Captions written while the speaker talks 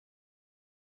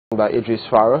by Idris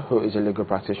Faro, who is a legal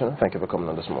practitioner. Thank you for coming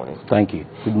on this morning. Thank you.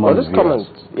 Good morning.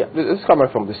 This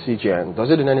comment from the CJN, does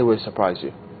it in any way surprise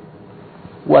you?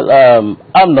 Well,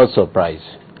 I'm not surprised.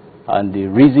 And the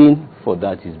reason for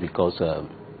that is because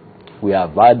we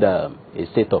have had a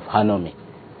state of anarchy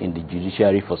in the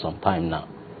judiciary for some time now.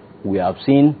 We have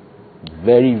seen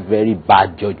very, very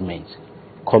bad judgments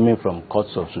coming from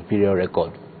courts of superior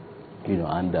record. You know,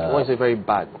 and when you say very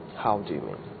bad, how do you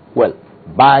mean? Well,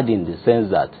 bad in the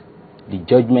sense that the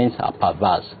judgments are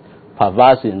perverse.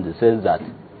 Perverse in the sense that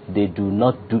they do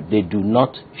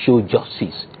not show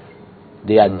justice.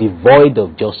 They are devoid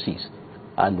of justice.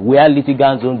 And where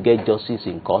litigants don't get justice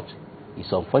in court,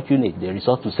 it's unfortunate. They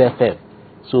resort to self-help.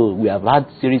 So we have had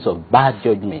series of bad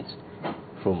judgments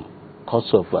from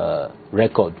courts of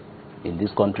record in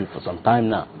this country for some time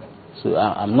now. So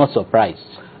I'm not surprised.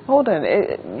 Hold on.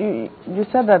 You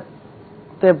said that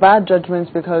they're bad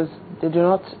judgments because they do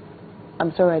not...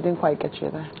 I'm sorry, I didn't quite get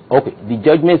you there. Okay, the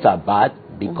judgments are bad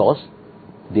because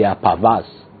they are perverse.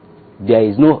 There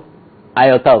is no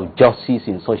iota of justice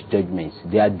in such judgments.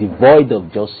 They are devoid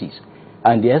of justice.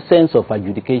 And the essence of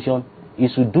adjudication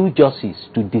is to do justice,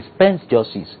 to dispense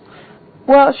justice.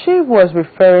 Well, she was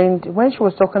referring, when she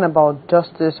was talking about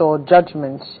justice or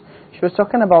judgments, she was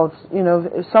talking about, you know,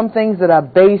 some things that are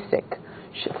basic.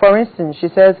 For instance, she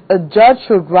says, a judge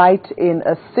should write in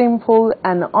a simple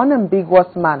and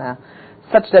unambiguous manner,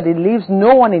 such that it leaves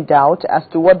no one in doubt as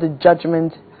to what the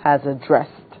judgment has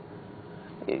addressed.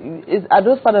 Are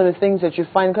those part of the things that you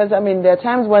find? Because, I mean, there are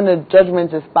times when a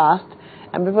judgment is passed,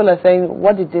 and people are saying,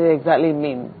 what did it exactly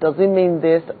mean? Does it mean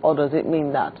this, or does it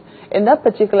mean that? In that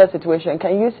particular situation,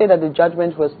 can you say that the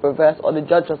judgment was perverse, or the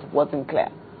judge just wasn't clear?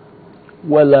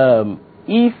 Well,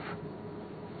 if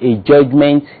a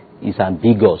judgment is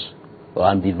ambiguous or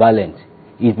ambivalent,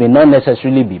 it may not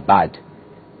necessarily be bad.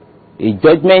 A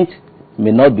judgment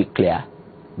may not be clear,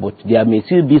 but there may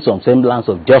still be some semblance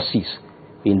of justice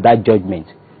in that judgment.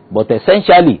 But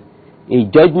essentially, a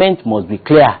judgment must be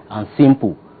clear and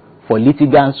simple for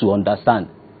litigants to understand,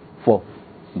 for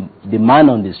the man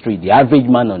on the street, the average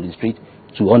man on the street,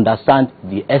 to understand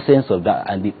the essence of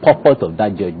that and the purport of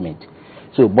that judgment.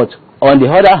 So, but on the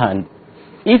other hand,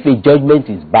 if a judgment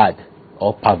is bad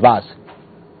or perverse,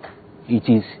 it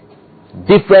is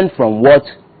different from what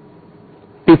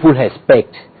people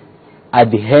expect at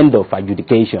the end of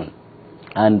adjudication.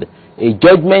 And a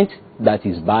judgment that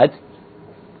is bad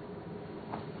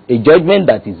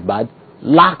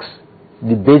lacks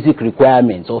the basic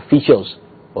requirements or features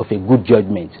of a good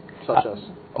judgment. Such as?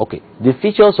 Okay. The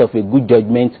features of a good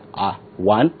judgment are: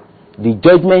 1, the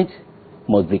judgment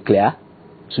must be clear.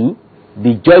 2,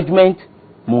 the judgment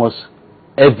must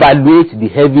evaluate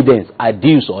the evidence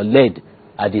adduced or led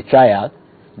at the trial.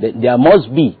 There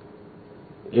must be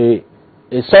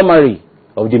a summary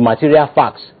of the material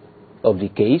facts of the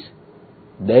case.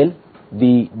 Then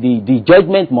the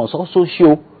judgment must also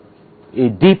show a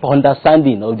deep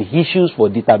understanding of the issues for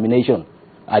determination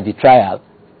at the trial.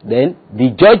 Then the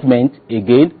judgment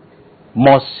again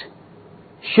must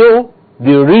show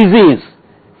the reasons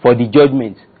for the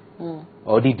judgment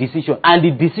or the decision, and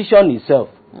the decision itself.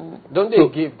 Don't they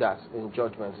give that in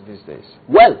judgments these days?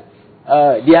 Well,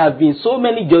 there have been so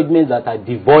many judgments that are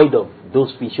devoid of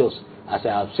those features, as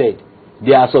I have said.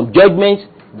 There are some judgments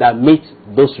that meet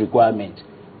those requirements.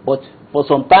 But for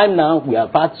some time now, we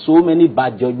have had so many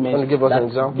bad judgments. Can you give us an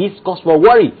example? This cause for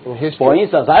worry. For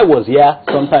instance, I was here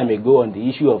some time ago on the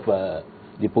issue of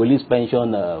the police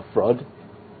pension fraud.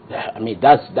 I mean,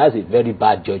 that's a very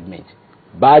bad judgment.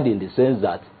 Bad in the sense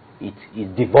that it is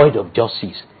devoid of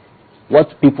justice.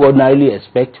 What people ordinarily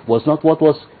expect was not what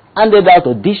was handed out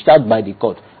or dished out by the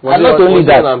court. And not only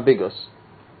that, ambiguous?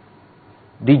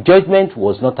 The judgment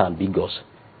was not ambiguous,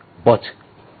 but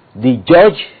the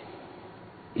judge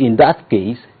in that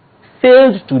case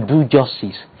failed to do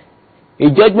justice. A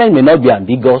judgment may not be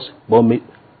ambiguous, but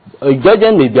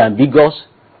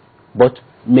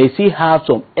may still have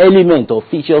some element or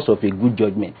features of a good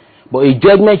judgment. But a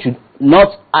judgment should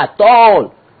not at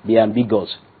all be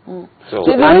ambiguous. And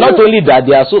not only that,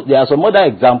 there are some other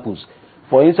examples.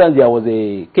 For instance, there was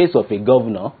a case of a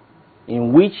governor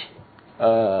in which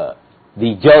the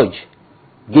judge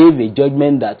gave a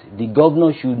judgment that the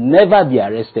governor should never be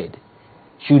arrested,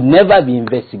 should never be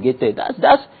investigated.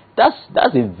 That's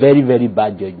a very, very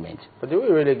bad judgment. But do we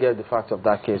really get the facts of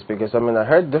that case? Because, I mean, I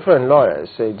heard different lawyers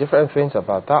say different things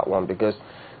about that one, because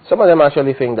some of them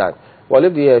actually think that, well,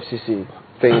 if the FCC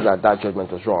thinks that that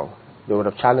judgment was wrong, they would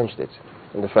have challenged it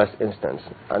in the first instance.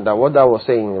 And that what that was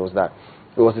saying was that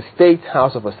it was the State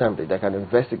House of Assembly that can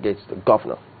investigate the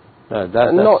governor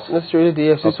not necessarily the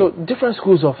EFCC. Okay. So different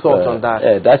schools of thought on that.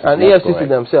 And EFCC correct.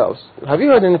 Themselves. Have you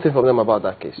heard anything from them about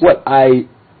that case? Well,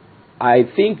 I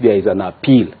think there is an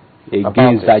appeal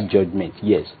against that judgment,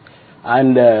 yes.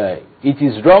 And it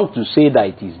is wrong to say that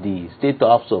it is the State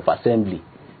House of Assembly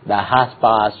that has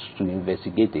powers to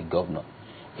investigate a governor.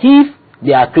 If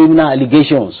there are criminal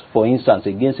allegations, for instance,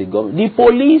 against a government, the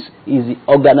police is the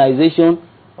organization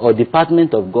or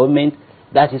department of government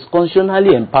that is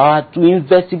constitutionally empowered to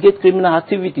investigate criminal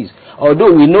activities.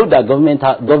 Although we know that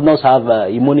governors have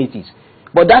immunities,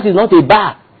 but that is not a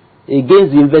bar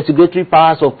against the investigatory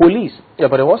powers of police. Yeah,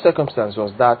 but in what circumstance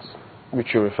was that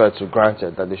which you referred to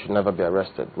granted, that they should never be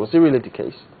arrested? Was it really the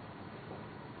case?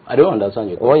 I don't understand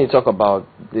your question. When you talk about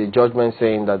the judgment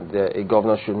saying that a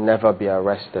governor should never be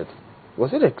arrested,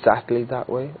 was it exactly that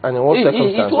way? And in what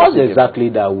circumstances? It was exactly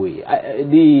that way.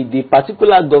 The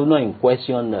particular governor in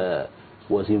question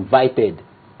was invited,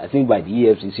 I think, by the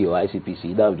EFCC or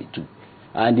ICPC, that was the two.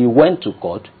 And he went to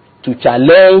court to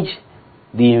challenge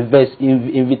the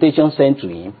invitation sent to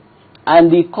him,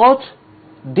 and the court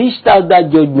dished out that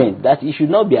judgment that he should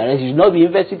not be arrested, he should not be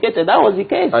investigated. That was the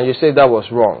case. And you say that was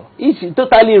wrong? It's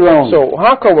totally wrong. So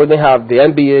how come when they have the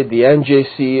NBA, the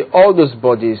NJC, all those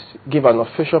bodies give an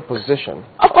official position?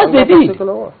 Of course they did.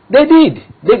 They did.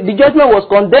 The judgment was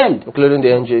condemned. Including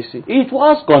the NJC? It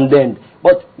was condemned.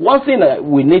 But one thing that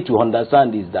we need to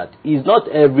understand is that it's not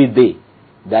every day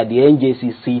that the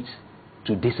NJC sits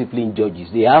to discipline judges.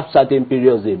 They have certain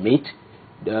periods they meet.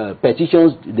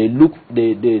 Petitions, they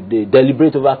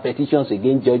deliberate over petitions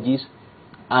against judges,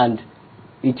 and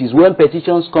it is when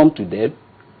petitions come to them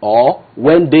or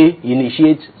when they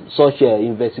initiate such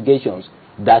investigations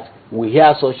that we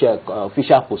hear such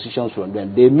official positions from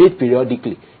them. They meet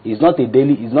periodically. It's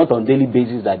not on daily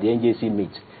basis that the NJC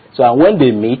meets. So and when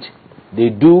they meet, they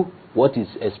do what is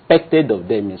expected of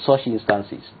them in such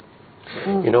instances.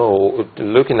 You know,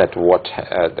 looking at what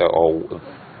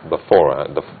before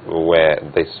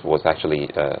where this was actually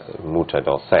mooted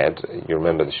or said, you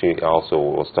remember that she also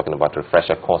was talking about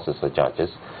refresher courses for judges.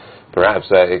 Perhaps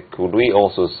could we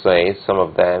also say some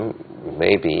of them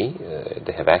maybe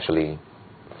they have actually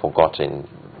forgotten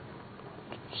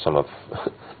some of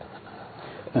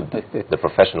the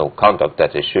professional conduct that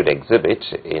they should exhibit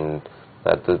in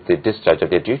the discharge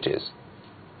of their duties?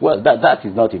 Well, that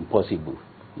is not impossible.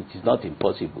 It is not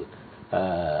impossible.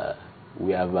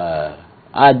 We have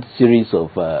had series of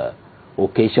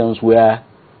occasions where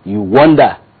you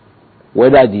wonder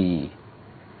whether the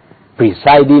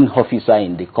presiding officer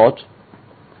in the court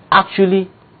actually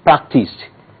practiced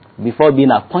before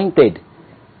being appointed,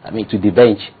 to the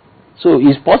bench. So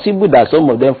it's possible that some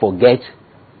of them forget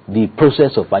the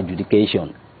process of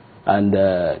adjudication, and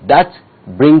that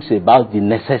brings about the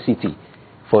necessity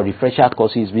for refresher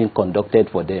courses being conducted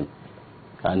for them.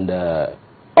 And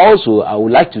also, I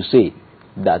would like to say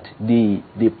that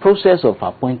the process of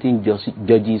appointing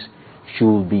judges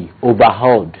should be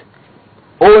overhauled.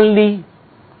 Only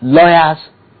lawyers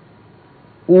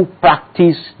who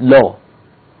practice law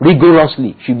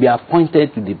rigorously should be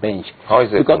appointed to the bench. How is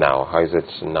it now? How is it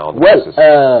now?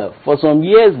 Well, for some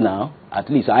years now, at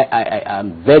least I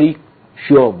am very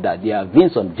sure that there have been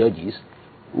some judges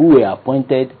who were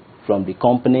appointed from the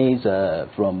companies,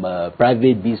 from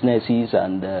private businesses,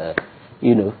 and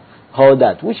all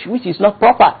that, which is not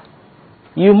proper.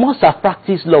 You must have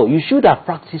practiced law. You should have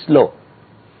practiced law.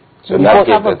 So you must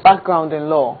have a background in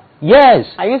law. Yes.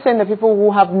 Are you saying that people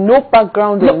who have no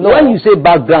background in law? When you say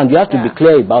background, you have to be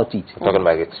clear about it. We're talking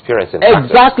about experience in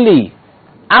exactly.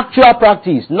 Actual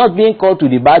practice, not being called to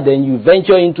the bar, then you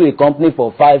venture into a company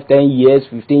for 5, 10 years,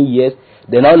 15 years,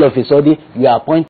 then all of a sudden you are appointed